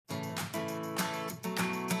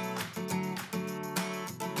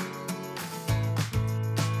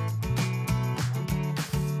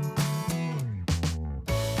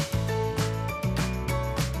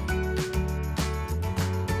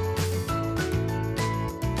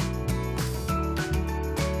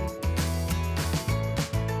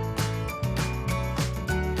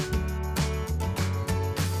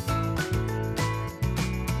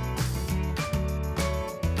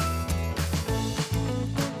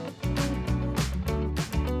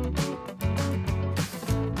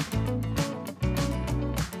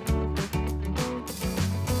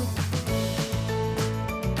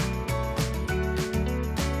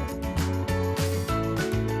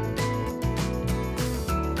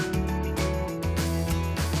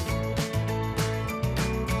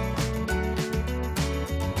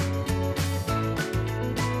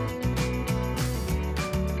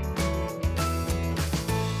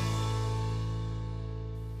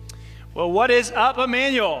Well, what is up,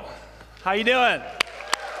 Emmanuel? How you doing?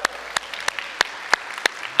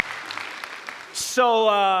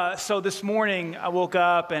 So this morning I woke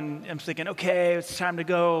up and I'm thinking, okay, it's time to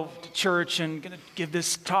go to church and gonna give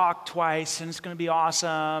this talk twice, and it's gonna be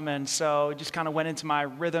awesome. And so just kind of went into my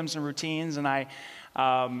rhythms and routines, and I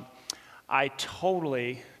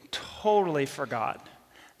totally forgot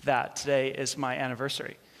that today is my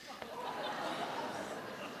anniversary.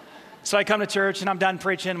 So I come to church and I'm done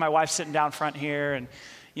preaching. My wife's sitting down front here, and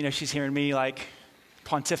she's hearing me like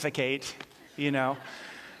pontificate,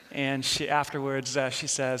 And she afterwards she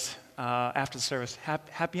says after the service,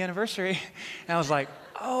 "Happy anniversary!" And I was like,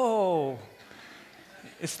 "Oh,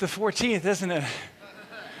 it's the 14th, isn't it?"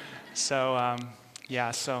 So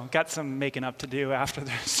so got some making up to do after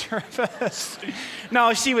the service.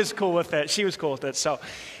 No, she was cool with it. So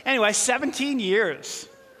anyway, 17 years.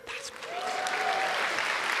 That's crazy.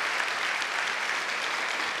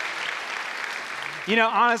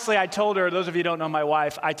 Honestly, I told her, those of you who don't know my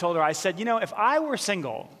wife, I said, if I were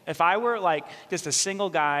single, if I were like just a single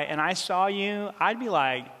guy and I saw you, I'd be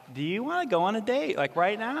like, do you want to go on a date? Like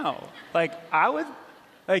right now? Like I would,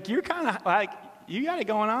 like you're kind of like, you got it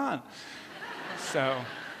going on. So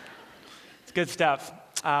it's good stuff.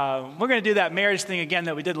 We're going to do that marriage thing again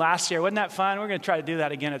that we did last year. Wasn't that fun? We're going to try to do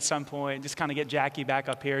that again at some point. Just kind of get Jackie back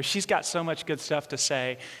up here. She's got so much good stuff to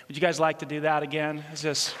say. Would you guys like to do that again? It's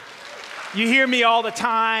just... You hear me all the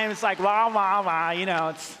time. It's like, rah, rah,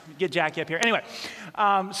 rah, get Jackie up here. Anyway,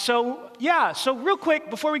 so real quick,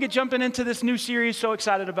 before we get jumping into this new series, so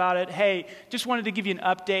excited about it. Hey, just wanted to give you an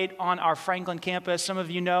update on our Franklin campus. Some of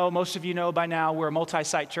you know, most of you know by now, we're a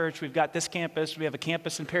multi-site church. We've got this campus. We have a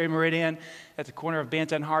campus in Perry Meridian at the corner of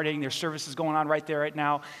Banta and Harding. There's services going on right there right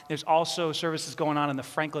now. There's also services going on in the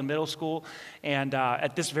Franklin Middle School. And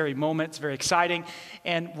at this very moment, it's very exciting.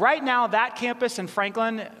 And right now, that campus in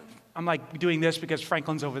Franklin, I'm like doing this because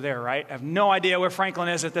Franklin's over there, right? I have no idea where Franklin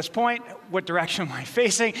is at this point. What direction am I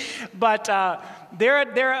facing? But they're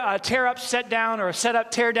a tear up, set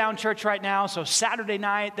up, tear down church right now. So Saturday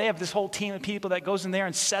night, they have this whole team of people that goes in there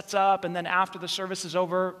and sets up. And then after the service is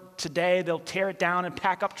over today, they'll tear it down and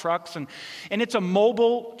pack up trucks. And it's a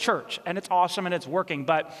mobile church, and it's awesome, and it's working.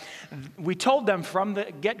 But we told them from the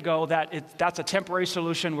get-go that that's a temporary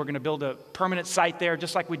solution. We're going to build a permanent site there,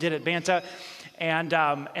 just like we did at Banta. And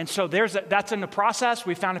so that's in the process.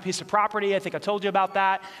 We found a piece of property. I think I told you about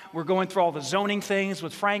that. We're going through all the zoning things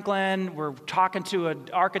with Franklin. We're talking to an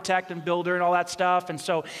architect and builder and all that stuff. And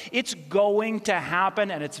so it's going to happen,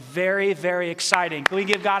 and it's very, very exciting. Can we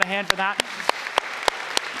give God a hand for that?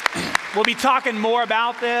 We'll be talking more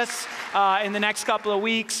about this in the next couple of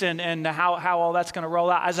weeks and how all that's going to roll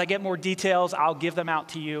out. As I get more details, I'll give them out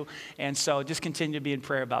to you. And so just continue to be in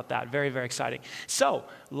prayer about that. Very, very exciting. So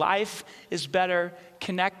life is better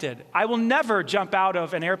connected. I will never jump out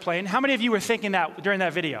of an airplane. How many of you were thinking that during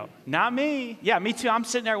that video? Not me. Yeah, me too. I'm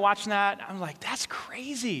sitting there watching that. I'm like, that's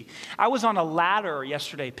crazy. I was on a ladder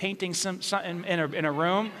yesterday painting some in a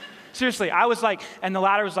room. Seriously, I was like, and the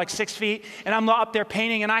ladder was like 6 feet, and I'm up there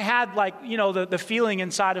painting, and I had like, the feeling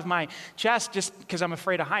inside of my chest just because I'm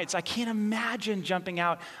afraid of heights. I can't imagine jumping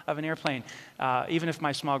out of an airplane, even if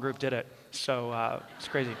my small group did it. So it's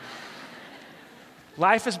crazy.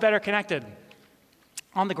 Life is better connected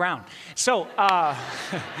on the ground. So the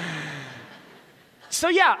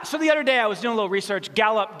other day I was doing a little research.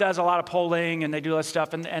 Gallup does a lot of polling, and they do all that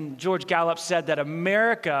stuff, and George Gallup said that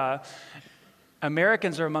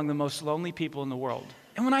Americans are among the most lonely people in the world.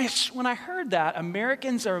 And when I heard that,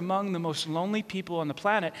 Americans are among the most lonely people on the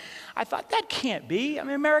planet, I thought, that can't be. I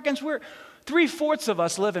mean, Americans, 3/4 of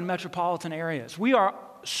us live in metropolitan areas. We are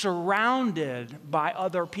surrounded by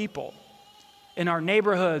other people in our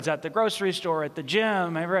neighborhoods, at the grocery store, at the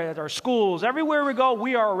gym, at our schools. Everywhere we go,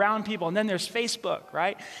 we are around people. And then there's Facebook,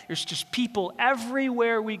 right? There's just people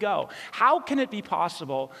everywhere we go. How can it be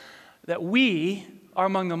possible that we are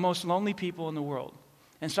among the most lonely people in the world?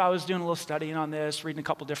 And so I was doing a little studying on this, reading a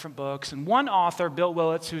couple different books. And one author, Bill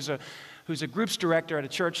Willits, who's a groups director at a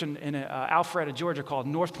church in Alpharetta, Georgia called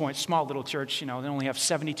North Point, small little church. They only have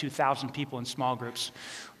 72,000 people in small groups.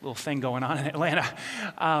 Little thing going on in Atlanta.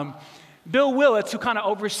 Bill Willits, who kind of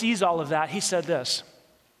oversees all of that, he said this.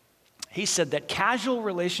 He said that casual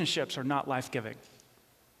relationships are not life-giving.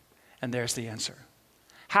 And there's the answer.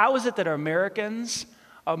 How is it that Americans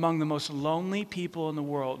among the most lonely people in the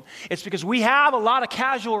world? It's because we have a lot of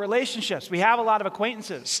casual relationships. We have a lot of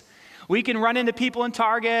acquaintances. We can run into people in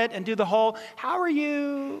Target and do the whole, how are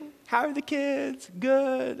you? How are the kids?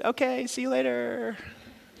 Good. Okay, see you later.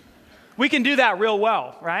 We can do that real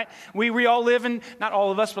well, right? We all live in, not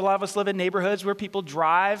all of us, but a lot of us live in neighborhoods where people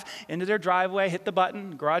drive into their driveway, hit the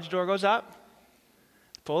button, garage door goes up,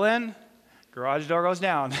 pull in, garage door goes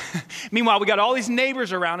down. Meanwhile, we got all these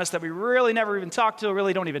neighbors around us that we really never even talk to,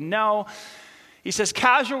 really don't even know. He says,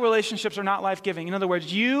 casual relationships are not life-giving. In other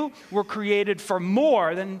words, you were created for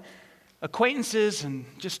more than acquaintances and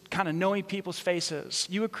just kind of knowing people's faces.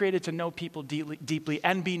 You were created to know people deeply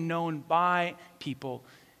and be known by people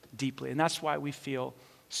deeply. And that's why we feel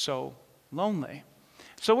so lonely.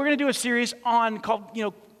 So we're going to do a series called,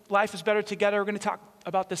 Life is Better Together. We're going to talk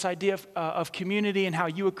about this idea of community and how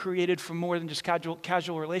you were created for more than just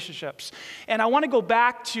casual relationships. And I want to go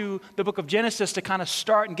back to the book of Genesis to kind of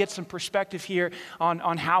start and get some perspective here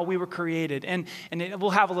on how we were created. And we'll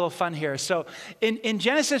have a little fun here. So in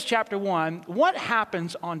Genesis chapter 1, what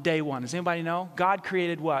happens on day 1? Does anybody know? God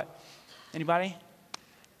created what? Anybody?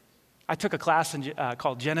 I took a class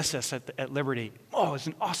called Genesis at Liberty. Oh, it was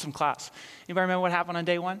an awesome class. Anybody remember what happened on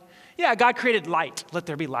day 1? Yeah, God created light. Let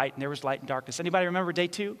there be light, and there was light and darkness. Anybody remember day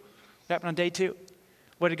 2? What happened on day 2?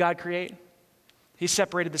 What did God create? He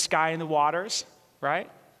separated the sky and the waters, right?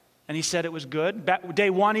 And he said it was good. Day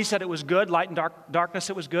 1, he said it was good. Light and darkness,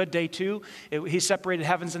 it was good. Day 2, he separated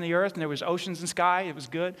heavens and the earth, and there was oceans and sky. It was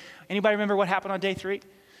good. Anybody remember what happened on day 3?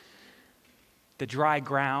 The dry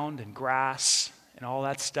ground and grass and all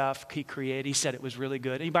that stuff he created. He said it was really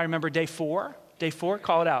good. Anybody remember day 4? Day 4?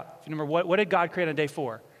 Call it out. If you remember, what did God create on day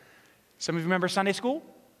 4? Some of you remember Sunday school?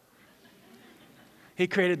 He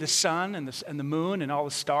created the sun and the moon and all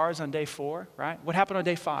the stars on day 4, right? What happened on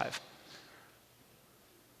day 5?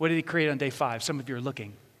 What did he create on day 5? Some of you are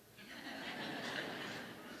looking.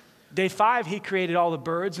 Day 5, he created all the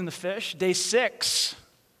birds and the fish. Day 6,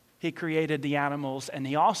 he created the animals, and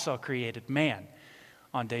he also created man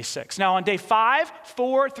on day 6. Now on day 5,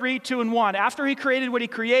 4, 3, 2, and 1, after he created what he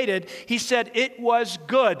created, he said it was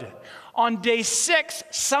good. On day 6,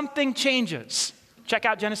 something changes. Check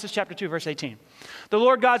out Genesis chapter 2, verse 18. The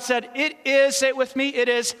Lord God said, it is, say it with me, it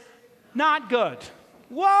is not good.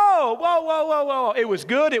 Whoa, whoa, whoa, whoa, whoa. It was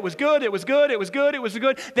good, it was good, it was good, it was good, it was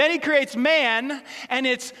good. Then he creates man, and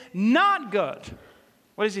it's not good.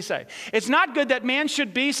 What does he say? It's not good that man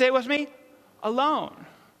should be, say it with me, alone.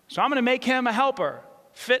 So I'm going to make him a helper,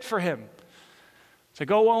 fit for him, to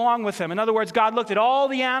go along with him. In other words, God looked at all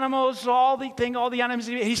the animals, all the animals.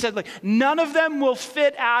 He said, like, none of them will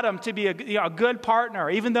fit Adam to be a good partner,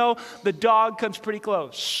 even though the dog comes pretty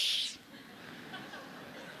close.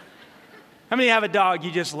 How many have a dog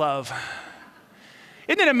you just love?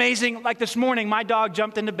 Isn't it amazing? Like this morning, my dog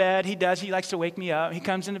jumped into bed. He likes to wake me up. He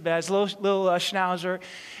comes into bed, it's a little schnauzer,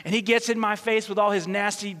 and he gets in my face with all his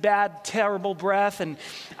nasty, bad, terrible breath, and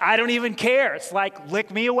I don't even care. It's like,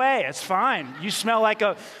 lick me away. It's fine. You smell like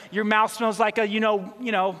your mouth smells like a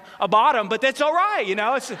bottom, but that's all right,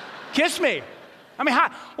 It's kiss me. I mean,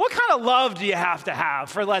 what kind of love do you have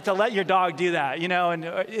to let your dog do that, And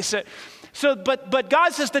but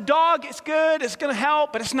God says the dog is good, it's going to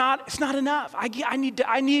help, but it's not enough.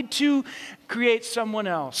 I need to create someone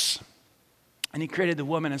else. And he created the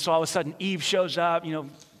woman, and so all of a sudden Eve shows up,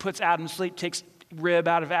 puts Adam to sleep, takes rib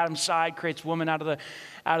out of Adam's side, creates woman out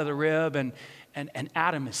of the rib, and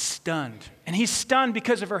Adam is stunned. And he's stunned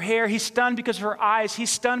because of her hair, he's stunned because of her eyes, he's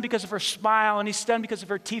stunned because of her smile, and he's stunned because of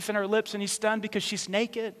her teeth and her lips, and he's stunned because she's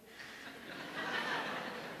naked.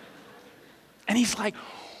 And he's like,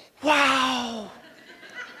 wow.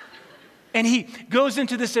 And he goes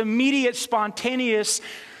into this immediate, spontaneous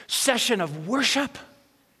session of worship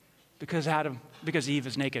because Eve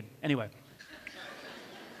is naked. Anyway,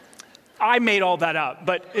 I made all that up,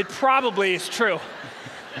 but it probably is true.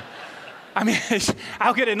 I mean,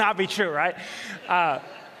 how could it not be true, right?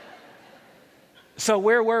 So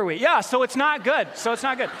where were we? Yeah, so it's not good. So,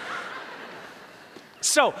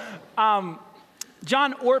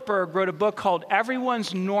 John Ortberg wrote a book called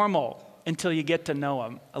Everyone's Normal Until You Get to Know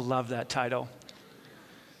Him. I love that title.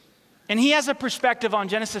 And he has a perspective on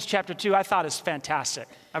Genesis chapter 2 I thought is fantastic.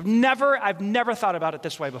 I've never thought about it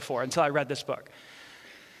this way before until I read this book.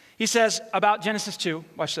 He says about Genesis 2,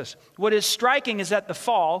 watch this. What is striking is that the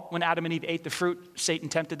fall, when Adam and Eve ate the fruit, Satan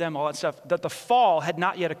tempted them, all that stuff, that the fall had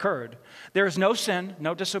not yet occurred. There is no sin,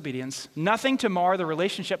 no disobedience, nothing to mar the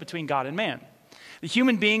relationship between God and man. The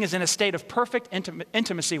human being is in a state of perfect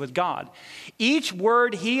intimacy with God. Each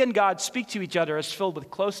word he and God speak to each other is filled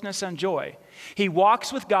with closeness and joy. He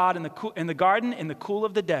walks with God in the garden in the cool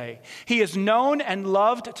of the day. He is known and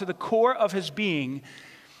loved to the core of his being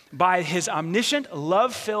by his omniscient,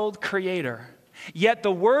 love-filled creator. Yet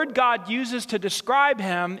the word God uses to describe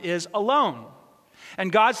him is alone.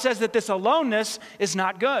 And God says that this aloneness is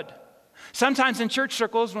not good. Sometimes in church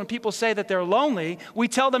circles, when people say that they're lonely, we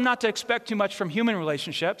tell them not to expect too much from human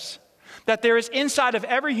relationships, that there is inside of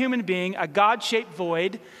every human being a God-shaped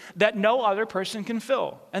void that no other person can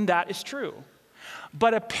fill. And that is true.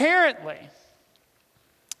 But apparently,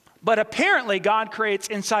 God creates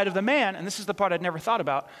inside of the man, and this is the part I'd never thought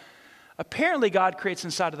about, apparently God creates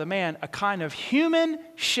inside of the man a kind of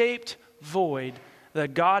human-shaped void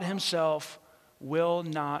that God himself will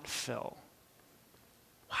not fill.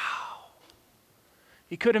 Wow.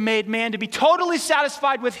 He could have made man to be totally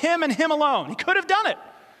satisfied with him and him alone. He could have done it.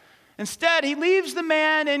 Instead, he leaves the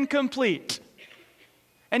man incomplete.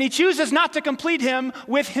 And he chooses not to complete him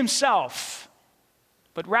with himself,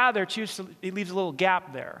 but rather he leaves a little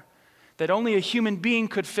gap there that only a human being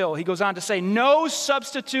could fill. He goes on to say, no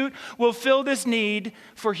substitute will fill this need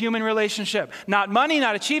for human relationship. Not money,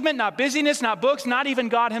 not achievement, not busyness, not books, not even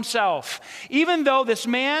God himself. Even though this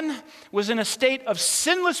man was in a state of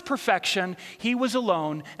sinless perfection, he was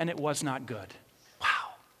alone and it was not good. Wow.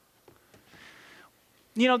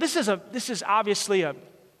 You know, this is obviously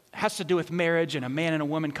has to do with marriage and a man and a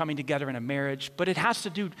woman coming together in a marriage, but it has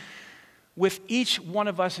to do with each one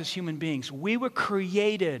of us as human beings. We were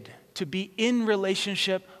created to be in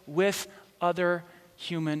relationship with other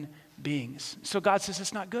human beings. So God says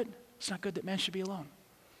it's not good. It's not good that man should be alone.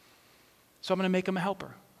 So I'm going to make him a helper.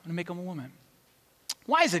 I'm going to make him a woman.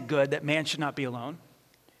 Why is it good that man should not be alone?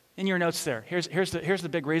 In your notes there, here's the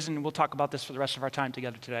big reason, and we'll talk about this for the rest of our time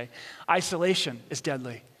together today. Isolation is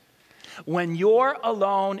deadly. When you're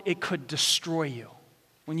alone, it could destroy you.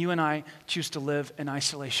 When you and I choose to live in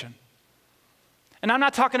isolation. And I'm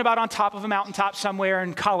not talking about on top of a mountaintop somewhere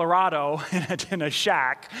in Colorado in a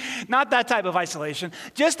shack. Not that type of isolation.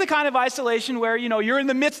 Just the kind of isolation where, you're in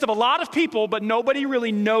the midst of a lot of people, but nobody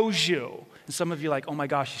really knows you. And some of you are like, oh my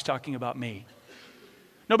gosh, he's talking about me.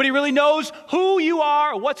 Nobody really knows who you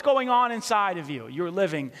are or what's going on inside of you. You're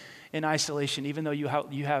living in isolation, even though you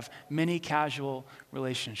have many casual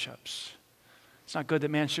relationships. It's not good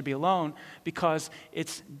that man should be alone because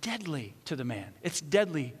it's deadly to the man. It's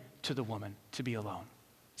deadly to the woman to be alone.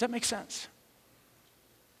 Does that make sense?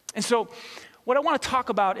 And so what I want to talk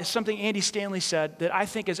about is something Andy Stanley said that I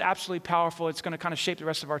think is absolutely powerful. It's going to kind of shape the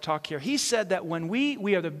rest of our talk here. He said that when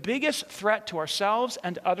we are the biggest threat to ourselves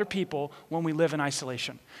and to other people when we live in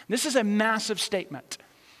isolation. This is a massive statement.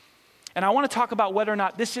 And I want to talk about whether or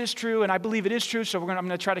not this is true, and I believe it is true, so I'm going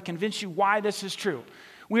to try to convince you why this is true.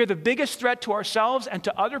 We are the biggest threat to ourselves and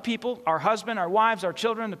to other people, our husband, our wives, our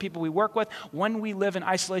children, the people we work with, when we live in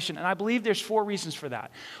isolation. And I believe there's 4 reasons for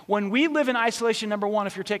that. When we live in isolation, number 1,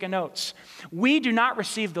 if you're taking notes, we do not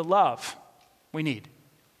receive the love we need.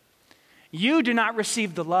 You do not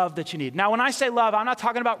receive the love that you need. Now, when I say love, I'm not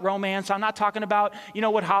talking about romance. I'm not talking about,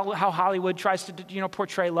 how Hollywood tries to,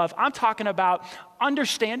 portray love. I'm talking about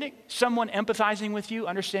understanding, someone empathizing with you,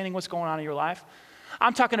 understanding what's going on in your life.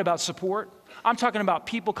 I'm talking about support. I'm talking about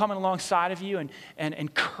people coming alongside of you and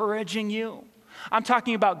encouraging you. I'm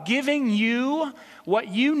talking about giving you what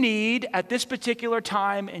you need at this particular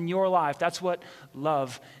time in your life. That's what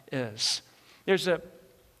love is. There's a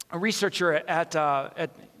researcher at the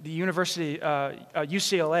University,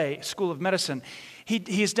 UCLA School of Medicine.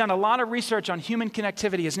 He's done a lot of research on human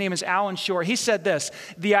connectivity. His name is Alan Shore. He said this: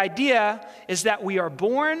 the idea is that we are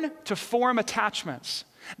born to form attachments,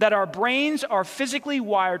 that our brains are physically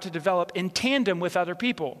wired to develop in tandem with other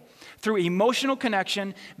people through emotional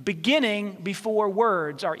connection beginning before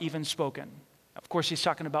words are even spoken. Of course, he's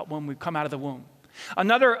talking about when we come out of the womb.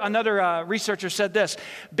 Another researcher said this: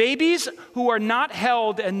 babies who are not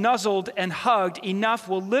held and nuzzled and hugged enough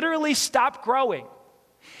will literally stop growing.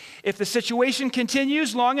 If the situation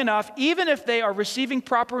continues long enough, even if they are receiving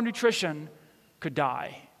proper nutrition, could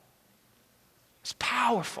die. It's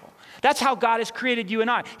powerful. That's how God has created you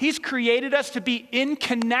and I. He's created us to be in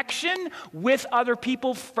connection with other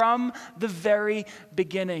people from the very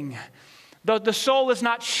beginning. The soul is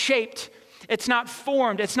not shaped, it's not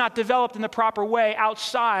formed, it's not developed in the proper way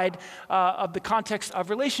outside of the context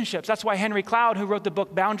of relationships. That's why Henry Cloud, who wrote the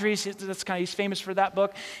book Boundaries, he's famous for that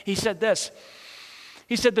book, he said this.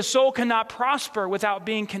 He said, the soul cannot prosper without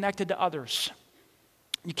being connected to others.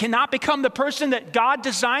 You cannot become the person that God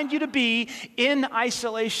designed you to be in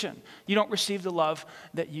isolation. You don't receive the love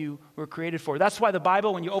that you were created for. That's why the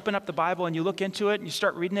Bible, when you open up the Bible and you look into it and you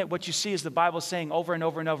start reading it, what you see is the Bible saying over and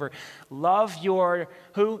over and over, love your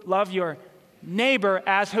who? Love your neighbor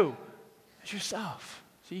as who? As yourself.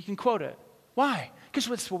 So you can quote it. Why? Because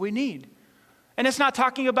that's what we need. And it's not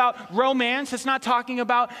talking about romance. It's not talking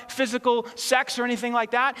about physical sex or anything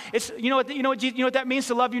like that. It's you know what that means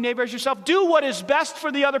to love your neighbor as yourself? Do what is best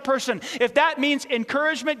for the other person. If that means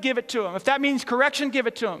encouragement, give it to them. If that means correction, give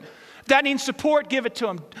it to them. If that needs support, give it to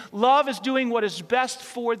them. Love is doing what is best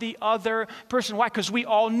for the other person. Why? Because we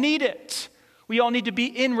all need it. We all need to be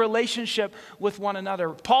in relationship with one another.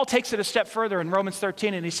 Paul takes it a step further in Romans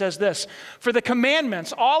 13, and he says this, for the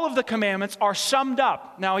commandments, all of the commandments are summed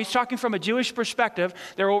up. Now, he's talking from a Jewish perspective.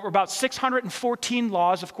 There are over about 614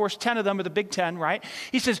 laws. Of course, 10 of them are the Big Ten, right?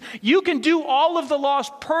 He says, you can do all of the laws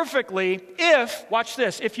perfectly if, watch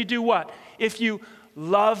this, if you do what? If you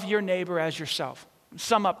love your neighbor as yourself.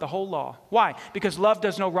 Sum up the whole law. Why? Because love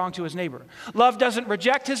does no wrong to his neighbor. Love doesn't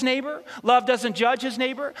reject his neighbor. Love doesn't judge his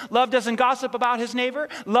neighbor. Love doesn't gossip about his neighbor.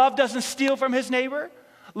 Love doesn't steal from his neighbor.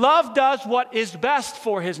 Love does what is best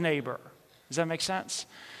for his neighbor. Does that make sense?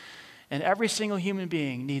 And every single human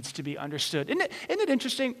being needs to be understood. Isn't it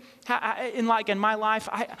interesting? In my life,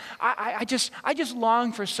 I just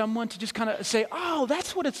long for someone to just kind of say, oh,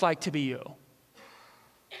 that's what it's like to be you.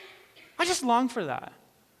 I just long for that.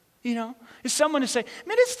 You know, is someone to say,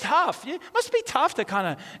 man, it's tough. It must be tough to kind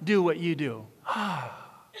of do what you do.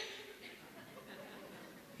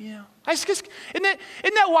 You know, isn't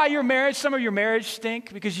that why your marriage, some of your marriage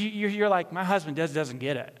stink? Because you're like, my husband doesn't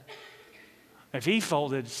get it. If he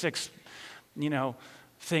folded 6,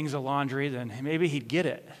 things of laundry, then maybe he'd get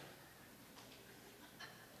it.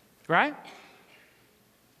 Right?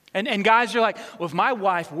 And guys are like, well, if my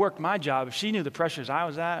wife worked my job, if she knew the pressures I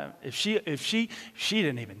was at, if she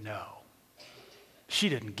didn't even know. She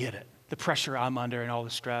didn't get it, the pressure I'm under and all the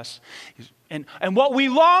stress. And what we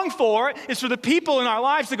long for is for the people in our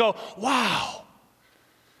lives to go, wow,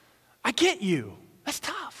 I get you. That's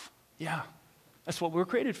tough. Yeah, that's what we're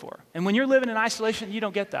created for. And when you're living in isolation, you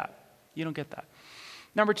don't get that. You don't get that.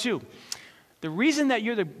 Number 2, the reason that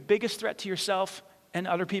you're the biggest threat to yourself and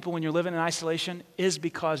other people when you're living in isolation is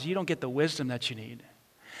because you don't get the wisdom that you need.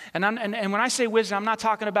 And when I say wisdom, I'm not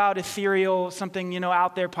talking about ethereal, something,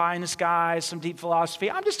 out there, pie in the sky, some deep philosophy.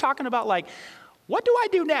 I'm just talking about what do I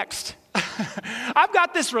do next? I've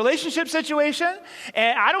got this relationship situation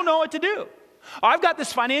and I don't know what to do. I've got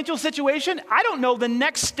this financial situation. I don't know the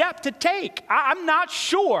next step to take. I'm not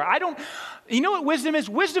sure. You know what wisdom is?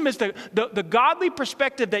 Wisdom is the godly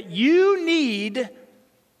perspective that you need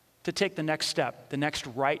to take the next step, the next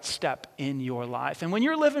right step in your life. And when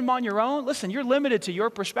you're living on your own, listen, you're limited to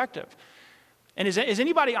your perspective. And is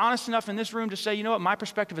anybody honest enough in this room to say, you know what, my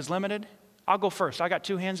perspective is limited? I'll go first. I got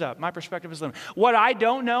 2 hands up. My perspective is limited. What I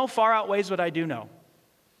don't know far outweighs what I do know.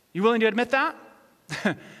 You willing to admit that?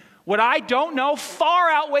 What I don't know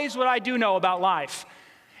far outweighs what I do know about life.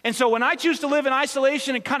 And so when I choose to live in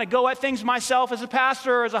isolation and kind of go at things myself as a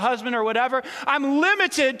pastor or as a husband or whatever, I'm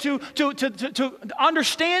limited to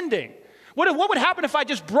understanding. What would happen if I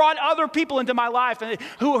just brought other people into my life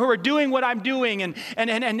who are doing what I'm doing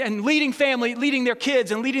and leading family, leading their kids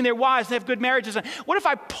and leading their wives and have good marriages? What if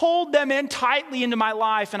I pulled them in tightly into my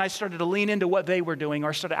life and I started to lean into what they were doing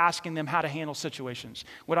or started asking them how to handle situations?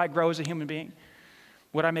 Would I grow as a human being?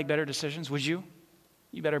 Would I make better decisions? Would you?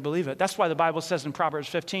 You better believe it. That's why the Bible says in Proverbs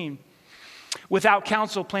 15, without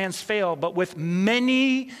counsel, plans fail, but with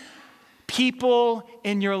many people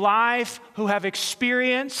in your life who have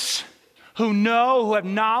experience, who know, who have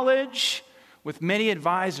knowledge, with many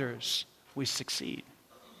advisors, we succeed.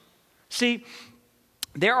 See,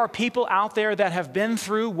 there are people out there that have been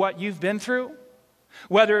through what you've been through,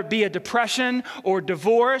 whether it be a depression or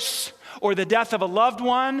divorce or the death of a loved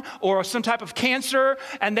one or some type of cancer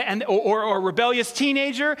or a rebellious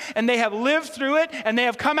teenager, and they have lived through it and they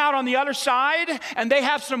have come out on the other side and they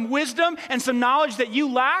have some wisdom and some knowledge that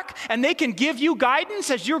you lack, and they can give you guidance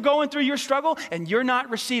as you're going through your struggle and you're not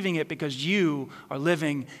receiving it because you are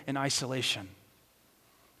living in isolation.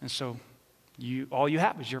 And so all you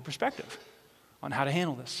have is your perspective on how to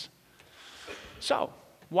handle this. So,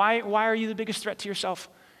 why are you the biggest threat to yourself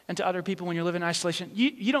and to other people when you're living in isolation?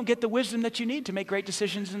 You don't get the wisdom that you need to make great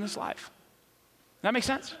decisions in this life. That makes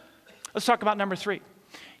sense? Let's talk about number 3.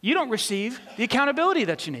 You don't receive the accountability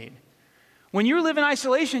that you need. When you live in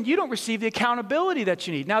isolation, you don't receive the accountability that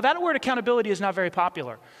you need. Now, that word accountability is not very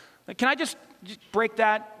popular. Can I just break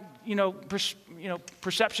that,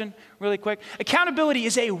 perception really quick? Accountability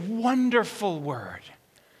is a wonderful word.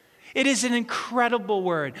 It is an incredible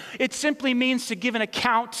word. It simply means to give an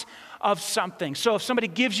account of something. So if somebody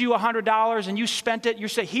gives you $100 and you spent it, you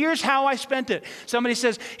say, here's how I spent it. Somebody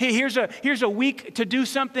says, hey, here's a week to do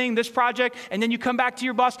something, this project, and then you come back to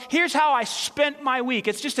your boss, here's how I spent my week.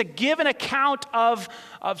 It's just to give an account of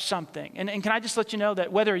something. And can I just let you know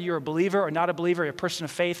that whether you're a believer or not a believer, you're a person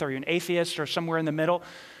of faith or you're an atheist or somewhere in the middle,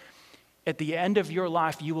 at the end of your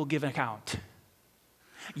life, you will give an account.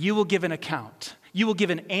 You will give an account. You will give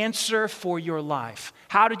an answer for your life.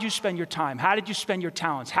 How did you spend your time? How did you spend your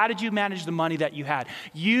talents? How did you manage the money that you had?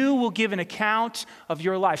 You will give an account of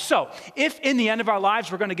your life. So, if in the end of our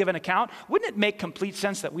lives we're going to give an account, wouldn't it make complete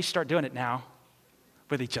sense that we start doing it now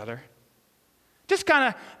with each other? Just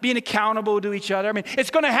kind of being accountable to each other. I mean,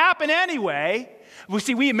 it's going to happen anyway.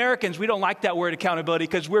 We Americans, we don't like that word accountability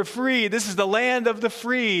because we're free. This is the land of the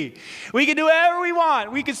free. We can do whatever we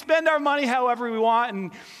want. We can spend our money however we want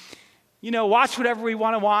and watch whatever we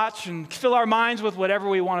want to watch and fill our minds with whatever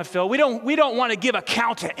we want to fill. We don't want to give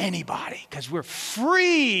account to anybody because we're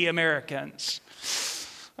free Americans.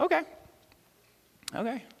 Okay.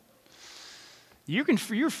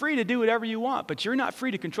 You're free to do whatever you want, but you're not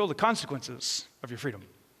free to control the consequences of your freedom.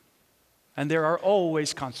 And there are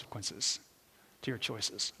always consequences to your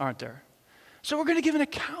choices, aren't there? So we're going to give an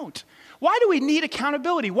account. Why do we need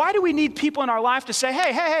accountability? Why do we need people in our life to say,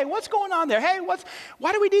 hey, what's going on there?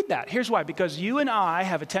 Why do we need that? Here's why. Because you and I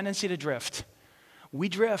have a tendency to drift. We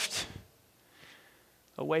drift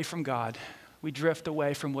away from God. We drift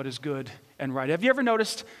away from what is good and right. Have you ever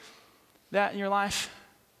noticed that in your life?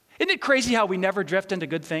 Isn't it crazy how we never drift into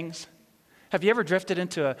good things? Have you ever drifted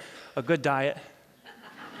into a good diet?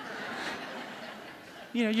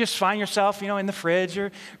 You just find yourself, in the fridge,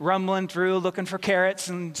 you're rumbling through looking for carrots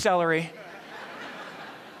and celery.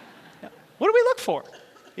 What do we look for?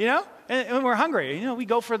 And when we're hungry, we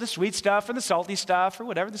go for the sweet stuff or the salty stuff or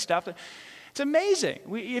whatever the stuff. It's amazing.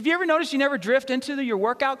 Have you ever noticed you never drift into your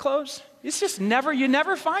workout clothes? It's just you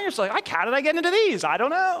never find yourself like, how did I get into these? I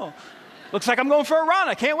don't know. Looks like I'm going for a run.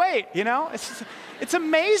 I can't wait. It's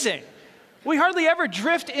amazing. We hardly ever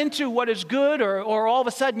drift into what is good or all of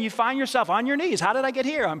a sudden you find yourself on your knees. How did I get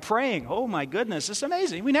here? I'm praying. Oh my goodness, it's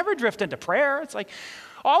amazing. We never drift into prayer. It's like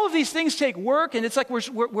all of these things take work and it's like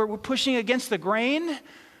we're pushing against the grain and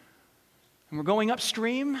we're going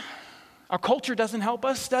upstream. Our culture doesn't help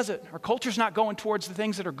us, does it? Our culture's not going towards the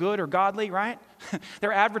things that are good or godly, right?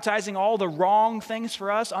 They're advertising all the wrong things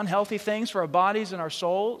for us, unhealthy things for our bodies and our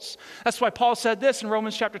souls. That's why Paul said this in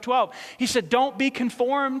Romans chapter 12. He said, don't be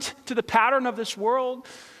conformed to the pattern of this world.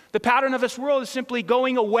 The pattern of this world is simply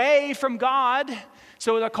going away from God.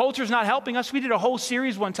 So the culture's not helping us. We did a whole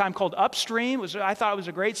series one time called Upstream. I thought it was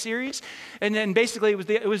a great series. And then basically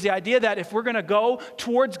it was the idea that if we're going to go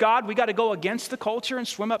towards God, we got to go against the culture and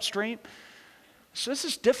swim upstream. So this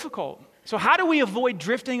is difficult. So how do we avoid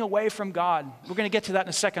drifting away from God? We're going to get to that in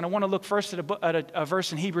a second. I want to look first at a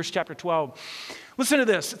verse in Hebrews chapter 12. Listen to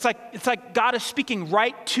this. It's like God is speaking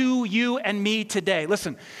right to you and me today.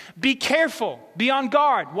 Listen, be careful, be on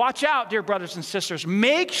guard, watch out, dear brothers and sisters.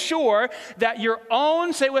 Make sure that your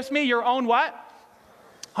own, say with me, your own what?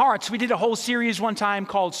 Hearts. We did a whole series one time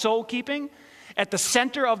called Soul Keeping. At the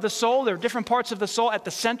center of the soul, there are different parts of the soul. At the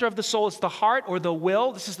center of the soul is the heart or the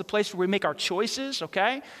will. This is the place where we make our choices,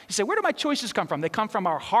 okay? You say, where do my choices come from? They come from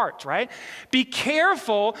our heart, right? Be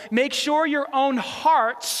careful. Make sure your own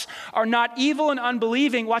hearts are not evil and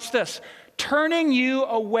unbelieving. Watch this. Turning you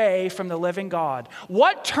away from the living God.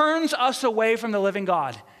 What turns us away from the living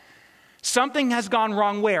God? Something has gone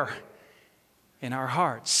wrong where? In our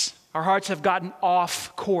hearts. Our hearts have gotten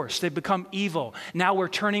off course. They've become evil. Now we're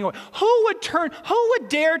turning away. Who would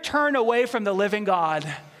dare turn away from the living God?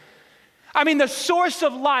 I mean, the source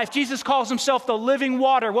of life. Jesus calls himself the living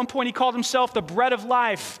water. At one point he called himself the bread of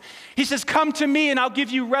life. He says, come to me and I'll give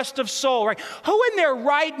you rest of soul. Right? Who in their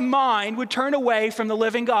right mind would turn away from the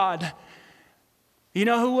living God? You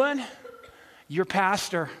know who would? Your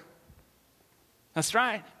pastor. That's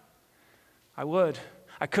right. I would.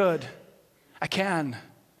 I could. I can.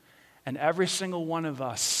 And every single one of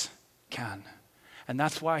us can. And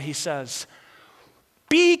that's why he says,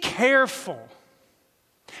 be careful.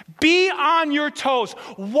 Be on your toes.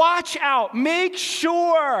 Watch out. Make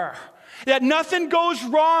sure that nothing goes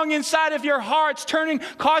wrong inside of your hearts,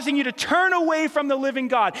 causing you to turn away from the living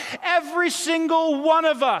God. Every single one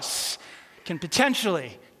of us can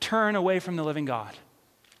potentially turn away from the living God.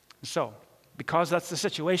 So, because that's the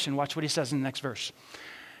situation, watch what he says in the next verse.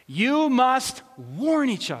 You must warn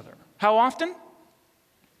each other. How often?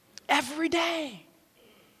 Every day.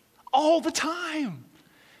 All the time.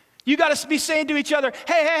 You got to be saying to each other,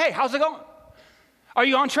 hey, how's it going? Are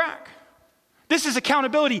you on track? This is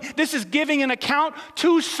accountability. This is giving an account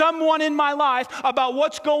to someone in my life about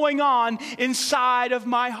what's going on inside of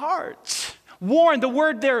my heart. Warn, the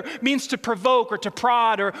word there means to provoke or to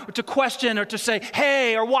prod or to question or to say,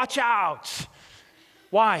 hey, or watch out.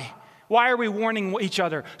 Why? Why are we warning each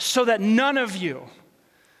other? So that none of you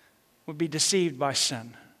would be deceived by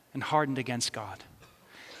sin and hardened against God.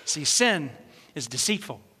 See, sin is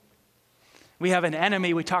deceitful. We have an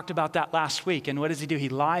enemy. We talked about that last week. And what does he do? He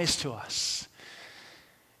lies to us.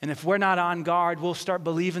 And if we're not on guard, we'll start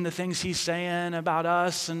believing the things he's saying about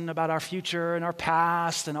us and about our future and our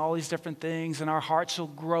past and all these different things. And our hearts will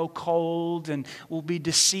grow cold and we'll be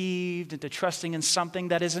deceived into trusting in something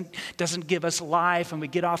that doesn't give us life. And we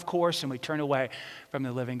get off course and we turn away from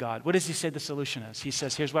the living God. What does he say the solution is? He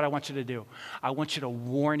says, here's what I want you to do. I want you to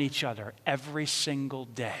warn each other every single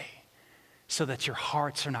day so that your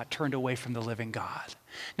hearts are not turned away from the living God.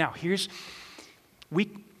 Now,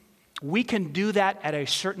 we can do that at a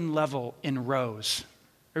certain level in rows.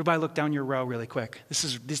 Everybody look down your row really quick.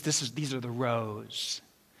 These are the rows.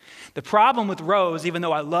 The problem with rows, even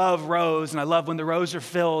though I love rows and I love when the rows are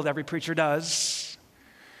filled, every preacher does.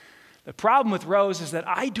 The problem with rows is that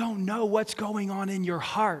I don't know what's going on in your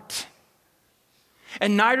heart.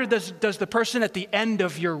 And neither does the person at the end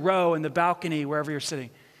of your row in the balcony, wherever you're sitting.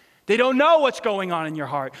 They don't know what's going on in your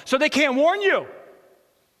heart, so they can't warn you.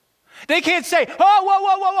 They can't say,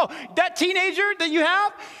 oh, whoa. That teenager that you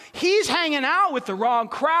have, he's hanging out with the wrong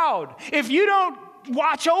crowd. If you don't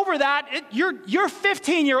watch over that, your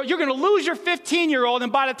 15-year-old, you're going to lose your 15-year-old,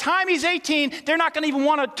 and by the time he's 18, they're not going to even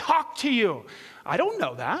want to talk to you. I don't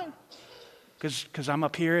know that because I'm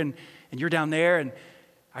up here and you're down there, and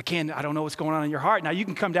I don't know what's going on in your heart. Now, you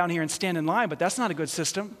can come down here and stand in line, but that's not a good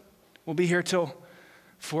system. We'll be here till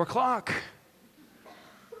 4 o'clock.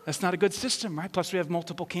 That's not a good system, right? Plus, we have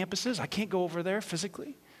multiple campuses. I can't go over there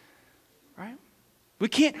physically, right? We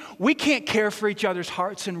can't care for each other's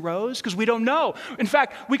hearts in rows because we don't know. In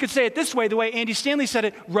fact, we could say it this way, the way Andy Stanley said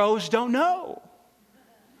it, rows don't know.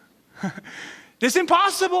 It's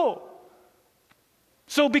impossible.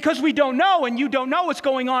 So because we don't know and you don't know what's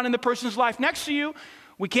going on in the person's life next to you,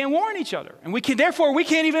 we can't warn each other. And therefore, we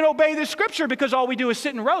can't even obey this scripture because all we do is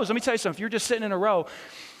sit in rows. Let me tell you something. If you're just sitting in a row,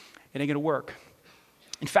 it ain't going to work.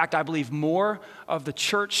 In fact, I believe more of the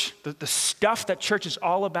church, the stuff that church is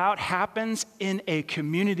all about happens in a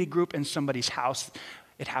community group in somebody's house.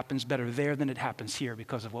 It happens better there than it happens here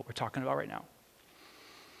because of what we're talking about right now.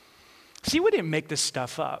 See, we didn't make this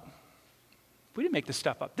stuff up. We didn't make this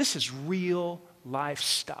stuff up. This is real life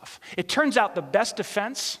stuff. It turns out the best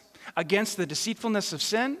defense against the deceitfulness of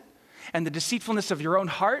sin and the deceitfulness of your own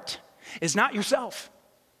heart is not yourself.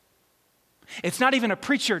 It's not even a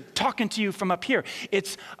preacher talking to you from up here.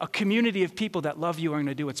 It's a community of people that love you and are going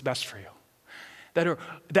to do what's best for you.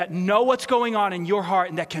 That know what's going on in your heart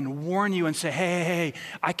and that can warn you and say, hey,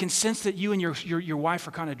 I can sense that you and your wife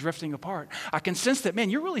are kind of drifting apart. I can sense that, man,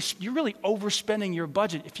 you're really overspending your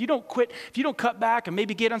budget. If you don't cut back and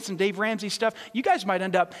maybe get on some Dave Ramsey stuff, you guys might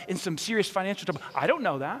end up in some serious financial trouble. I don't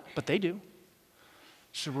know that, but they do.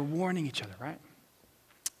 So we're warning each other, right?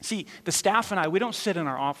 See, the staff and I, we don't sit in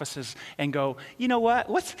our offices and go, you know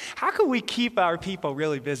what? How can we keep our people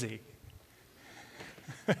really busy?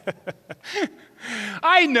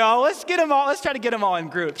 I know, let's try to get them all in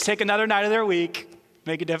groups. Take another night of their week,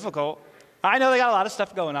 make it difficult. I know they got a lot of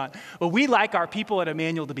stuff going on. But we like our people at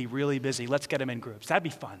Emmanuel to be really busy. Let's get them in groups. That'd be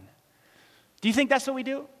fun. Do you think that's what we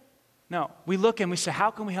do? No. We look and we say, how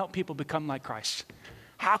can we help people become like Christ?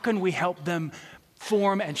 How can we help them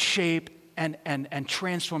form and shape and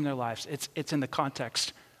transform their lives? It's in the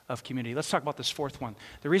context of community. Let's talk about this fourth one.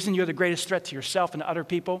 The reason you're the greatest threat to yourself and to other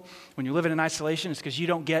people when you're living in isolation is because you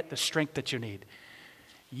don't get the strength that you need.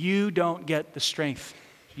 You don't get the strength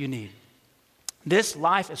you need. This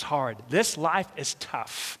life is hard. This life is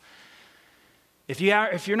tough. If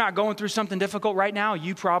you're not going through something difficult right now,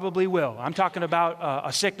 you probably will. I'm talking about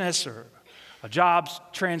a sickness or a job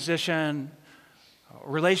transition, a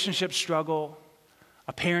relationship struggle,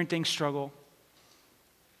 a parenting struggle.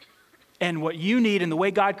 And what you need and the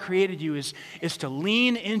way God created you is to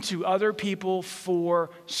lean into other people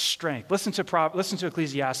for strength. Listen to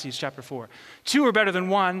Ecclesiastes chapter 4. 2 are better than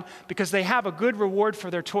 1 because they have a good reward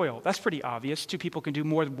for their toil. That's pretty obvious. 2 people can do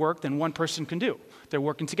more work than 1 person can do. They're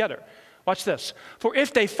working together. Watch this. For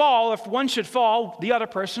if one should fall, the other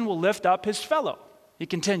person will lift up his fellow. He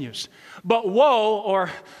continues. But woe,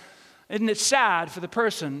 or isn't it sad for the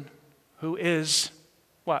person who is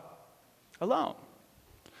what? Alone.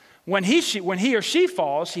 When he or she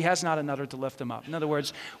falls, he has not another to lift him up. In other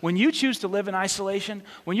words, when you choose to live in isolation,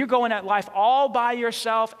 when you're going at life all by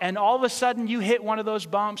yourself and all of a sudden you hit one of those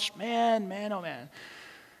bumps, man, oh man,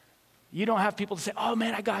 you don't have people to say, oh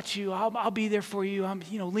man, I got you. I'll be there for you.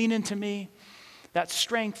 Lean into me. That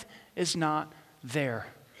strength is not there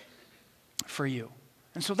for you.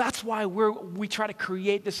 And so that's why we try to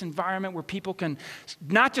create this environment where people can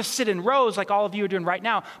not just sit in rows like all of you are doing right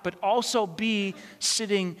now, but also be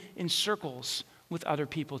sitting in circles with other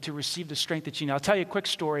people to receive the strength that you need. I'll tell you a quick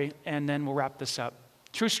story, and then we'll wrap this up.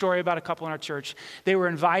 True story about a couple in our church. They were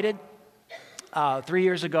invited 3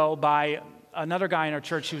 years ago by another guy in our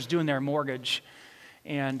church who was doing their mortgage.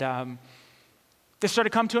 And they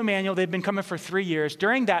started to come to Emmanuel. They'd been coming for 3 years.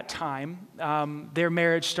 During that time, their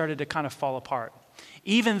marriage started to kind of fall apart,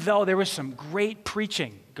 even though there was some great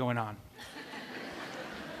preaching going on.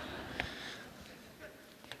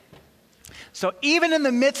 So even in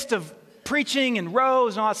the midst of preaching and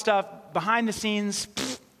rows and all that stuff, behind the scenes,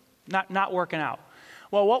 not working out.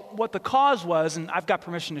 Well, what the cause was, and I've got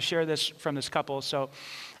permission to share this from this couple, so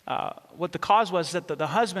what the cause was that the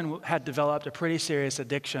husband had developed a pretty serious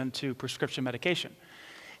addiction to prescription medication.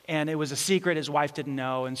 And it was a secret his wife didn't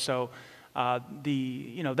know, and so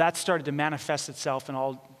that started to manifest itself in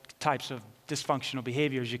all types of dysfunctional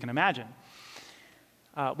behaviors you can imagine.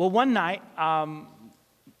 One night,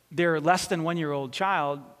 their less than 1-year-old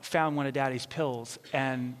child found one of Daddy's pills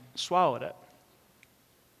and swallowed it.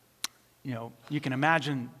 You can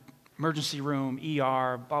imagine emergency room,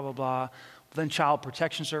 ER, blah, blah, blah. Then Child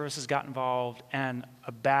Protection Services got involved, and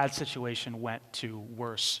a bad situation went to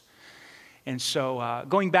worse. And so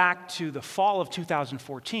going back to the fall of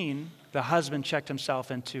 2014, the husband checked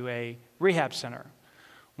himself into a rehab center.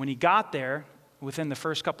 When he got there, within the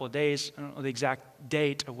first couple of days, I don't know the exact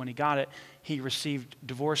date of when he got it, he received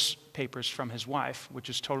divorce papers from his wife, which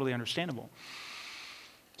is totally understandable.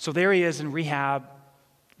 So there he is in rehab,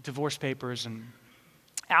 divorce papers, and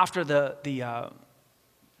after the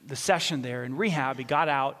session there in rehab, he got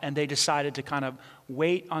out, and they decided to kind of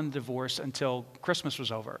wait on divorce until Christmas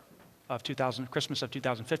was over, Christmas of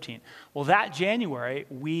 2015. Well, that January,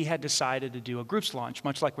 we had decided to do a groups launch,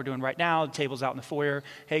 much like we're doing right now. The table's out in the foyer.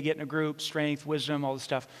 Hey, get in a group, strength, wisdom, all this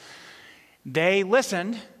stuff. They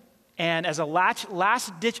listened, and as a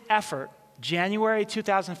last-ditch effort, January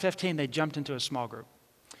 2015, they jumped into a small group.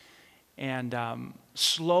 And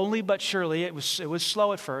slowly but surely, it was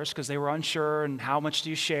slow at first because they were unsure, and how much do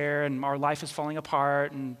you share, and our life is falling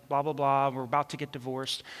apart, and blah, blah, blah, we're about to get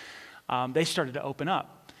divorced. They started to open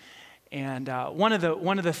up. And one of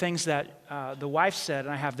the things that the wife said,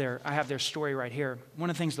 and I have their story right here. One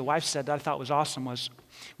of the things the wife said that I thought was awesome was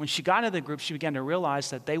when she got into the group, she began to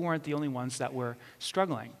realize that they weren't the only ones that were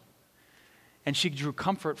struggling. And she drew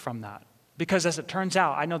comfort from that. Because as it turns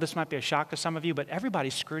out, I know this might be a shock to some of you, but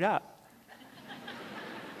everybody's screwed up.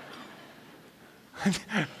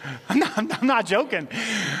 I'm not joking.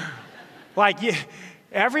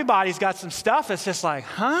 Everybody's got some stuff that's just like,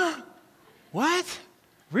 huh? What?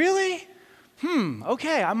 Really?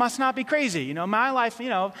 Okay, I must not be crazy. My life,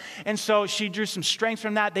 And so she drew some strength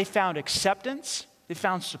from that. They found acceptance. They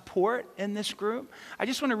found support in this group. I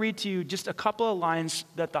just want to read to you just a couple of lines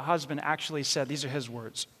that the husband actually said. These are his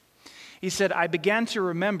words. He said, I began to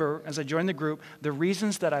remember, as I joined the group, the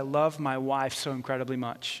reasons that I love my wife so incredibly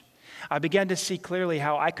much. I began to see clearly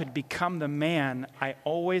how I could become the man I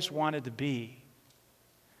always wanted to be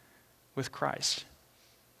with Christ.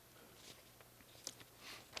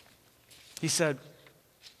 He said,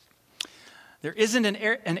 there isn't an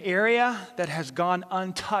area that has gone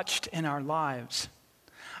untouched in our lives.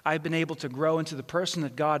 I've been able to grow into the person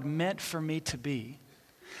that God meant for me to be.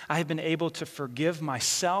 I have been able to forgive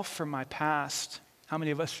myself for my past. How many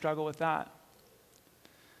of us struggle with that?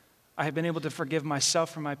 I have been able to forgive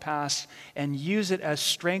myself for my past and use it as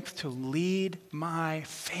strength to lead my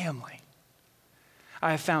family.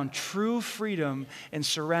 I have found true freedom and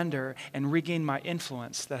surrender and regained my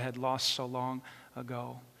influence that I had lost so long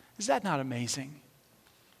ago. Is that not amazing?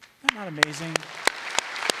 Is that not amazing?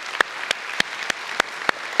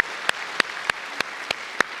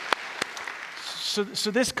 So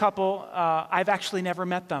this couple, I've actually never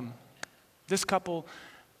met them. This couple,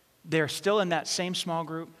 they're still in that same small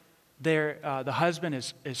group. The husband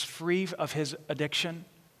is free of his addiction.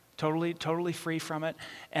 Totally free from it,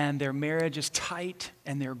 and their marriage is tight,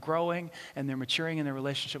 and they're growing, and they're maturing in their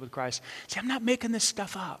relationship with Christ. See, I'm not making this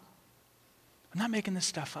stuff up.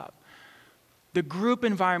 The group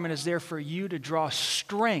environment is there for you to draw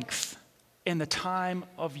strength in the time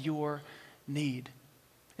of your need.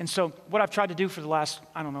 And so what I've tried to do for the last,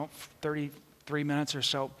 33 minutes or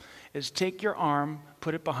so is take your arm,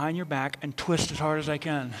 put it behind your back, and twist as hard as I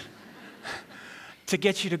can to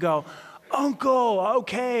get you to go, Uncle,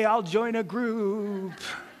 okay, I'll join a group.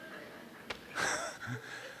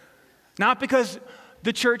 Not because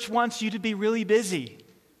the church wants you to be really busy.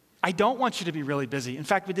 I don't want you to be really busy. In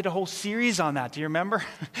fact, we did a whole series on that. Do you remember?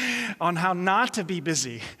 On how not to be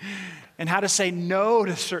busy and how to say no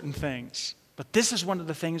to certain things. But this is one of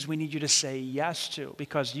the things we need you to say yes to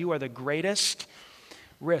because you are the greatest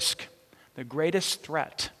risk, the greatest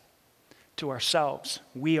threat to ourselves,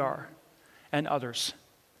 we are, and others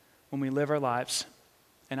when we live our lives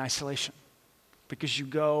in isolation because you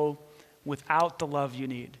go without the love you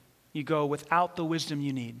need. You go without the wisdom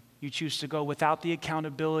you need. You choose to go without the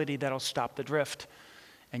accountability that'll stop the drift.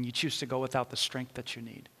 And you choose to go without the strength that you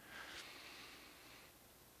need.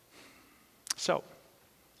 So,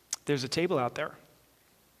 there's a table out there.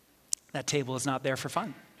 That table is not there for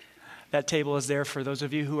fun. That table is there for those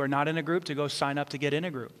of you who are not in a group to go sign up to get in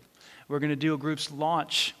a group. We're going to do a groups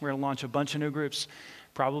launch. We're going to launch a bunch of new groups,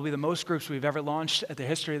 probably the most groups we've ever launched at the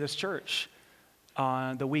history of this church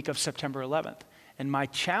on the week of September 11th. And my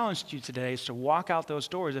challenge to you today is to walk out those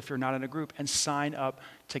doors if you're not in a group and sign up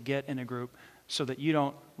to get in a group so that you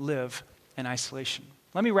don't live in isolation.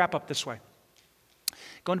 Let me wrap up this way.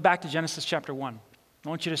 Going back to Genesis chapter 1, I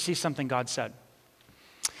want you to see something God said.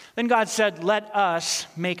 Then God said, "Let us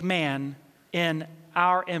make man in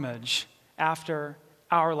our image, after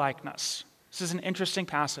our likeness." This is an interesting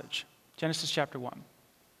passage. Genesis chapter 1.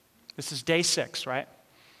 This is day 6, right?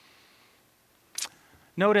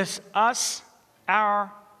 Notice us,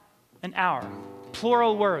 our, and our.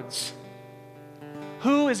 Plural words.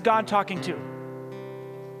 Who is God talking to?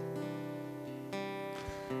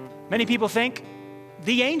 Many people think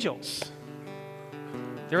the angels.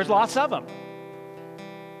 There's lots of them.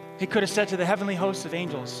 He could have said to the heavenly hosts of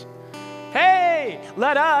angels, "Hey,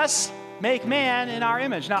 let us make man in our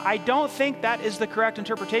image." Now, I don't think that is the correct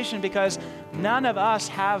interpretation because none of us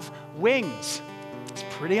have wings. It's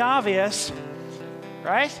pretty obvious,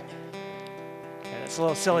 right? Okay, that's a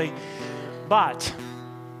little silly. But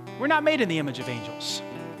we're not made in the image of angels.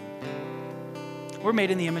 We're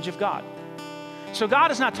made in the image of God. So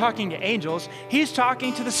God is not talking to angels. He's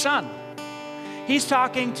talking to the Son. He's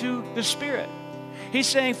talking to the Spirit. He's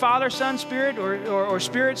saying, Father, Son, Spirit, or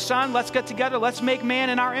Spirit, Son, let's get together. Let's make man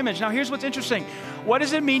in our image. Now, here's what's interesting. What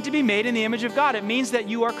does it mean to be made in the image of God? It means that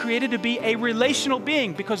you are created to be a relational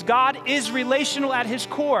being because God is relational at his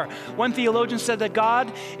core. One theologian said that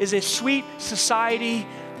God is a sweet society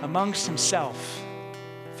amongst himself.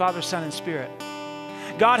 Father, Son, and Spirit.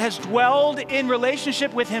 God has dwelled in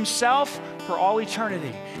relationship with himself for all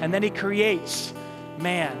eternity. And then he creates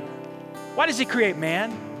man. Why does he create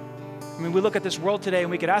man? I mean, we look at this world today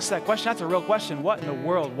and we could ask that question. That's a real question. What in the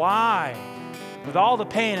world? Why? With all the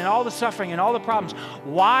pain and all the suffering and all the problems,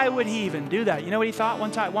 why would he even do that? You know what he thought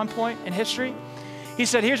one point in history? He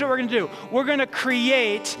said, here's what we're going to do. We're going to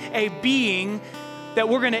create a being that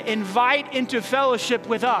we're going to invite into fellowship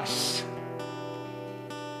with us.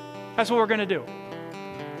 That's what we're going to do.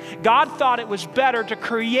 God thought it was better to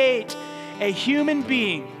create a human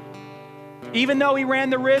being, even though he ran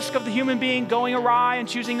the risk of the human being going awry and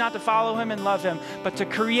choosing not to follow him and love him, but to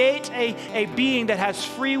create a being that has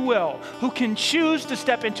free will, who can choose to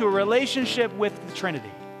step into a relationship with the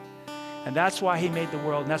Trinity. And that's why he made the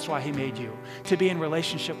world, and that's why he made you, to be in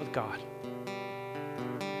relationship with God.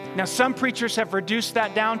 Now, some preachers have reduced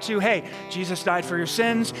that down to, hey, Jesus died for your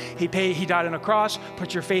sins. He died on a cross.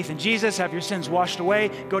 Put your faith in Jesus. Have your sins washed away.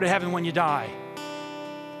 Go to heaven when you die.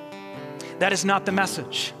 That is not the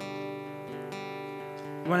message.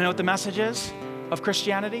 You want to know what the message is of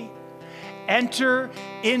Christianity? Enter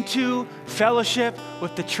into fellowship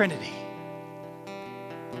with the Trinity.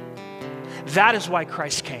 That is why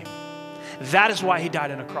Christ came. That is why he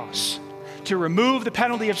died on a cross. To remove the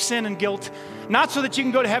penalty of sin and guilt, not so that you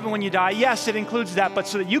can go to heaven when you die. Yes, it includes that, but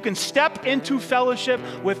so that you can step into fellowship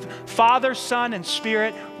with Father, Son, and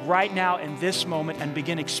Spirit right now in this moment and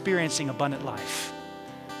begin experiencing abundant life.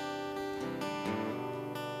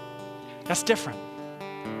 That's different.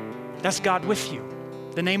 That's God with you.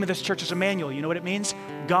 The name of this church is Emmanuel. You know what it means?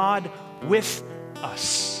 God with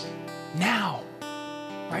us. Now.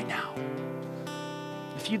 Right now.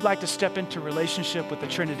 If you'd like to step into relationship with the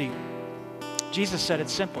Trinity, Jesus said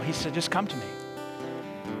it's simple. He said, just come to me.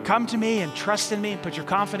 Come to me and trust in me and put your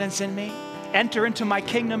confidence in me. Enter into my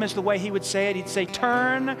kingdom is the way he would say it. He'd say,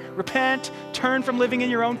 turn, repent, turn from living in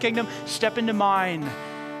your own kingdom, step into mine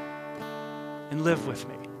and live with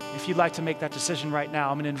me. If you'd like to make that decision right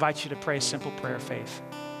now, I'm going to invite you to pray a simple prayer of faith.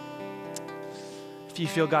 If you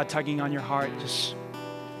feel God tugging on your heart, just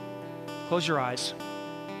close your eyes.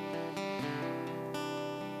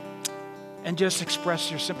 And just express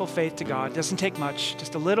your simple faith to God. It doesn't take much,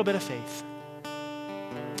 just a little bit of faith.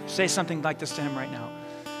 Say something like this to him right now.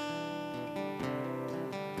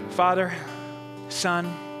 Father,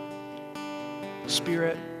 Son,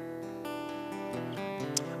 Spirit,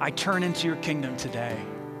 I turn into your kingdom today.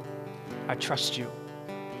 I trust you.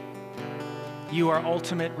 You are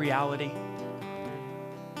ultimate reality.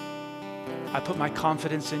 I put my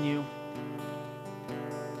confidence in you.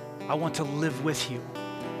 I want to live with you.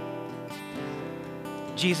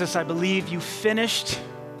 Jesus, I believe you finished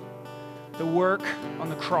the work on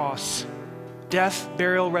the cross, death,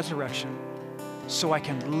 burial, resurrection. so I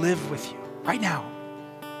can live with you right now.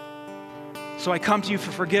 So I come to you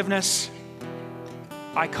for forgiveness.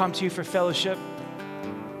 I come to you for fellowship.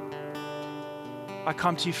 I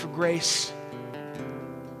come to you for grace.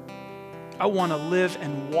 I want to live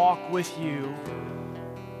and walk with you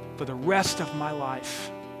for the rest of my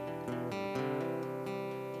life.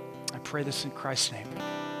 I pray this in Christ's name.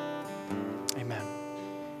 Amen.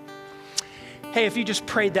 Hey, if you just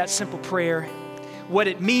prayed that simple prayer, what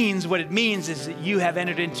it means is that you have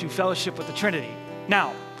entered into fellowship with the Trinity.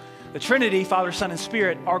 Now, the Trinity, Father, Son, and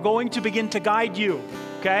Spirit, are going to begin to guide you,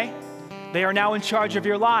 okay? They are now in charge of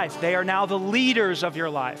your life. They are now the leaders of your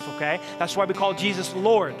life, okay? That's why we call Jesus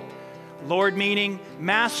Lord. Lord meaning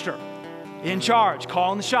master, in charge,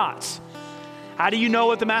 calling the shots. How do you know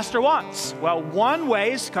what the master wants? Well, one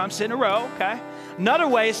way is to come sit in a row, okay? Another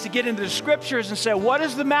way is to get into the scriptures and say, what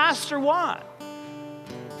does the master want?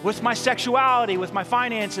 With my sexuality, with my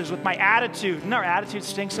finances, with my attitude. And our attitude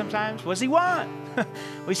stinks sometimes. What does he want? Well,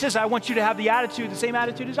 he says, I want you to have the same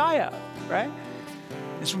attitude as I have, right?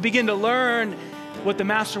 And so we begin to learn what the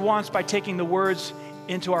master wants by taking the words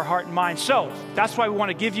into our heart and mind. So that's why we want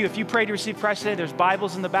to give you, if you pray to receive Christ today, there's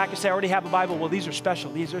Bibles in the back. You say, I already have a Bible. Well, these are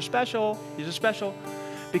special. These are special. These are special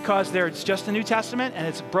because it's just the New Testament and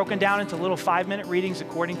it's broken down into little 5-minute readings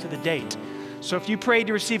according to the date. So if you prayed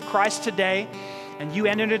to receive Christ today and you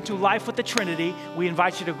entered into life with the Trinity, we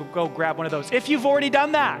invite you to go grab one of those. If you've already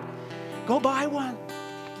done that, go buy one.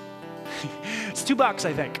 It's $2,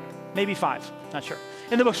 I think. Maybe 5. Not sure.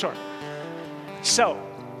 In the bookstore. So,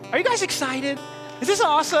 are you guys excited? Is this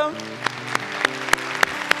awesome?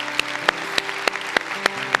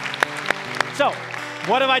 So,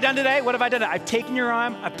 what have I done today? What have I done? I've taken your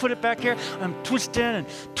arm, I put it back here, I'm twisting and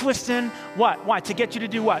twisting. What? Why? To get you to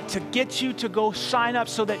do what? To get you to go sign up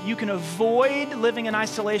so that you can avoid living in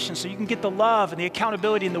isolation, so you can get the love and the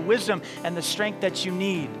accountability and the wisdom and the strength that you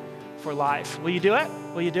need for life. Will you do it?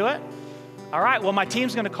 Will you do it? All right, well, my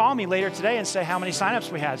team's going to call me later today and say how many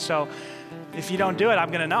signups we had. So if you don't do it, I'm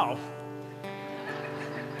going to know.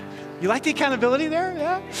 You like the accountability there?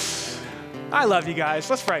 Yeah? I love you guys.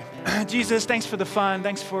 Let's pray. Jesus, thanks for the fun.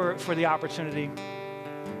 Thanks for the opportunity.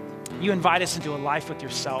 You invite us into a life with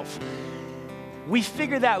yourself. We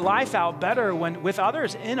figure that life out better when with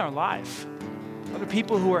others in our life, other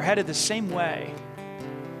people who are headed the same way.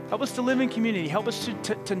 Help us to live in community. Help us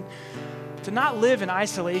to not live in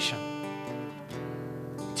isolation.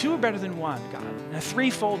 2 are better than 1, God. And a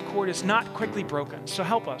 3-fold cord is not quickly broken. So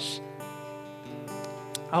help us.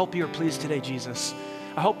 I hope you're pleased today, Jesus.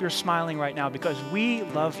 I hope you're smiling right now because we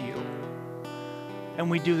love you and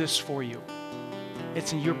we do this for you.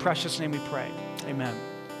 It's in your precious name we pray. Amen.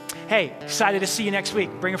 Hey, excited to see you next week.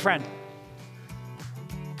 Bring a friend.